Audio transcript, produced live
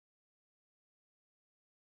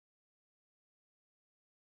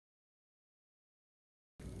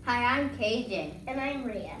Hi, I'm Cajun. And I'm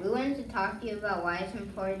Riya. We wanted to talk to you about why it's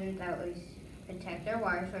important that we protect our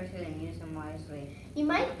water sources and use them wisely. You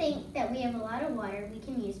might think that we have a lot of water we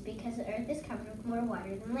can use because the earth is covered with more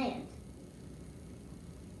water than land.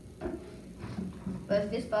 But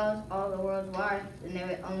if this follows all the world's water, then there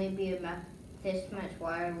would only be about this much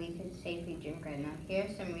water we could safely drink right now. Here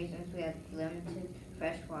are some reasons we have limited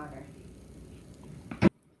fresh water.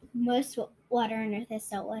 Most water on Earth is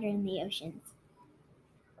saltwater in the oceans.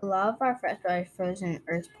 A lot of our fresh water is frozen in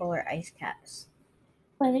Earth's polar ice caps.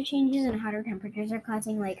 Weather changes and hotter temperatures are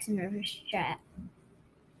causing lakes and rivers to dry up.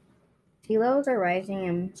 Sea levels are rising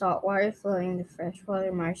and salt water is flowing to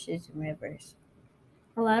freshwater marshes and rivers.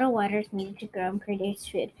 A lot of water is needed to grow and produce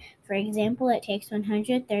food. For example, it takes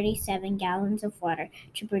 137 gallons of water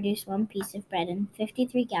to produce one piece of bread and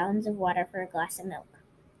 53 gallons of water for a glass of milk.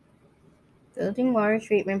 Building water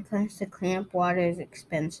treatment plants to clean up water is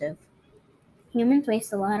expensive. Humans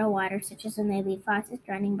waste a lot of water, such as when they leave faucets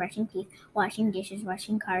running, brushing teeth, washing dishes,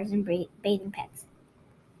 washing cars, and bathing pets.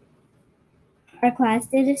 Our class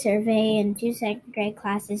did a survey, and 2 second-grade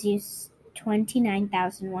classes used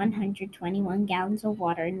 29,121 gallons of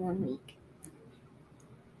water in 1 week.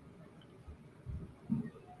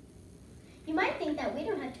 You might think that we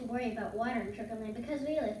don't have to worry about water in Sugar Land because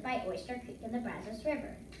we live by Oyster Creek and the Brazos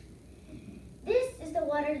River. This is the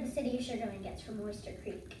water the city of Sugar Land gets from Oyster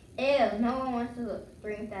Creek. Ew, no one wants to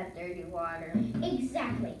drink that dirty water.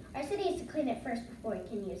 Exactly. Our city has to clean it first before we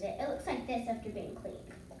can use it. It looks like this after being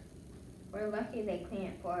cleaned. We're lucky they clean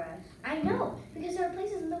it for us. I know, because there are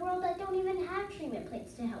places in the world that don't even have treatment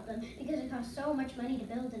plants to help them because it costs so much money to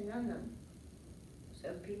build and run them.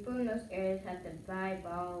 So people in those areas have to buy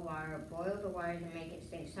bottled water, boil the water to make it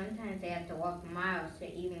safe. Sometimes they have to walk miles to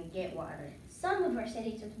even get water. Some of our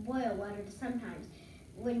cities have to boil water to sometimes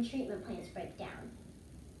when treatment plants break down.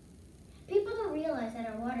 People don't realize that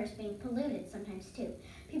our water is being polluted sometimes too.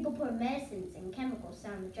 People pour medicines and chemicals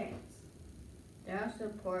down the drains. They also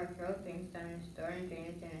pour and throw things down the store and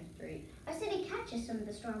drains in the street. Our city catches some of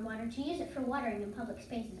the storm water to use it for watering in public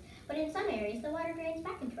spaces, but in some areas the water drains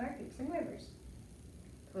back into our creeks and rivers.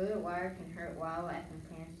 Polluted water can hurt wildlife and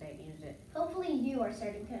plants that use it. Hopefully you are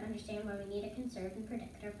starting to understand why we need to conserve and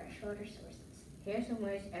protect our freshwater sources. Here are some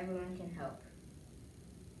ways everyone can help.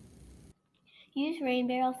 Use rain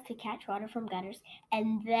barrels to catch water from gutters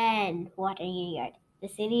and then water your yard. The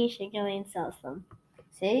city of Sugar Land sells them.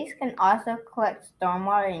 Cities can also collect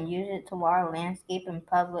stormwater and use it to water landscape and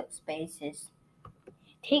public spaces.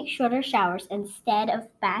 Take shorter showers instead of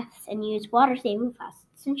baths and use water-saving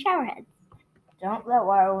faucets and shower heads. Don't let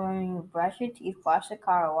water when you brush your teeth, wash the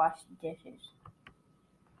car, or wash the dishes.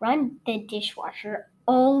 Run the dishwasher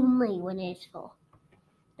only when it is full.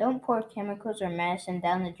 Don't pour chemicals or medicine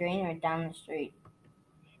down the drain or down the street.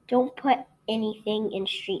 Don't put anything in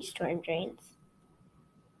street storm drains.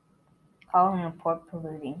 Call and report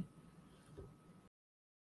polluting.